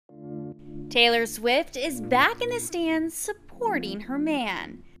Taylor Swift is back in the stands supporting her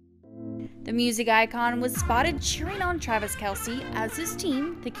man. The music icon was spotted cheering on Travis Kelce as his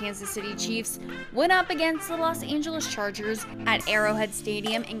team, the Kansas City Chiefs, went up against the Los Angeles Chargers at Arrowhead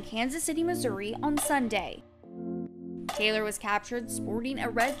Stadium in Kansas City, Missouri on Sunday. Taylor was captured sporting a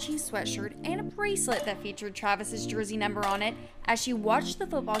red Chiefs sweatshirt and a bracelet that featured Travis's jersey number on it as she watched the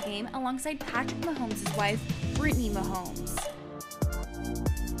football game alongside Patrick Mahomes' wife, Brittany Mahomes.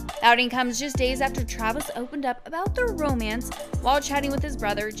 The outing comes just days after Travis opened up about their romance while chatting with his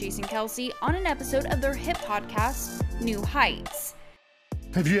brother, Jason Kelce, on an episode of their hit podcast, New Heights.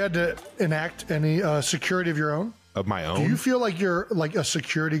 Have you had to enact any security of your own? Of my own? Do you feel like you're like a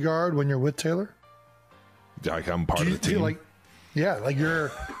security guard when you're with Taylor? Like I'm part of the team? Like you're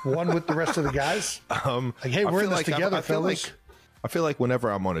one with the rest of the guys? Hey, we're in this together, fellas. I feel like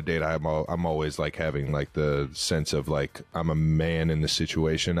whenever I'm on a date, I'm always like having like the sense of like I'm a man in the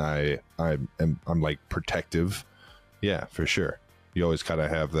situation. I'm like protective. Yeah, for sure. You always kind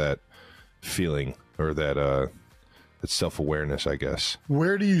of have that feeling or that self-awareness, I guess.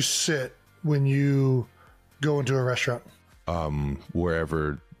 Where do you sit when you go into a restaurant?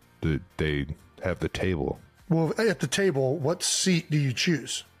 Wherever they have the table. Well, at the table, what seat do you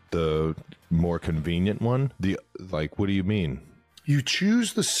choose? The more convenient one? What do you mean? You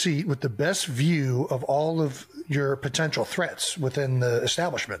choose the seat with the best view of all of your potential threats within the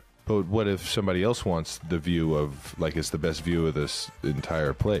establishment. But what if somebody else wants the view of, like, it's the best view of this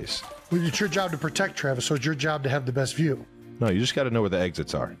entire place? Well, it's your job to protect Travis, so it's your job to have the best view. No, you just got to know where the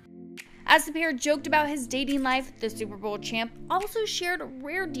exits are. As the pair joked about his dating life, the Super Bowl champ also shared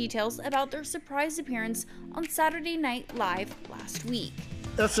rare details about their surprise appearance on Saturday Night Live last week.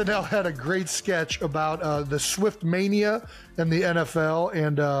 SNL had a great sketch about the Swift mania in the NFL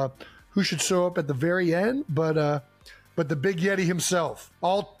and who should show up at the very end, but the Big Yeti himself.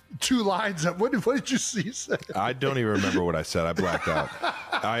 All two lines of what did you see? Say? I don't even remember what I said. I blacked out.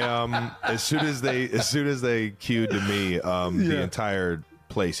 As soon as they cued to me, the entire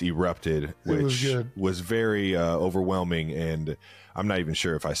place erupted, which was very overwhelming, and I'm not even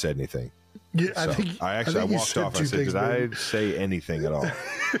sure if I said anything. Yeah, so I walked off. I said, did I say anything at all?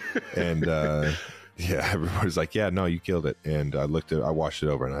 And everybody's like, yeah, no, you killed it. And I watched it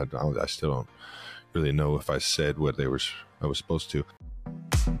over, and I still don't really know if I said what I was supposed to.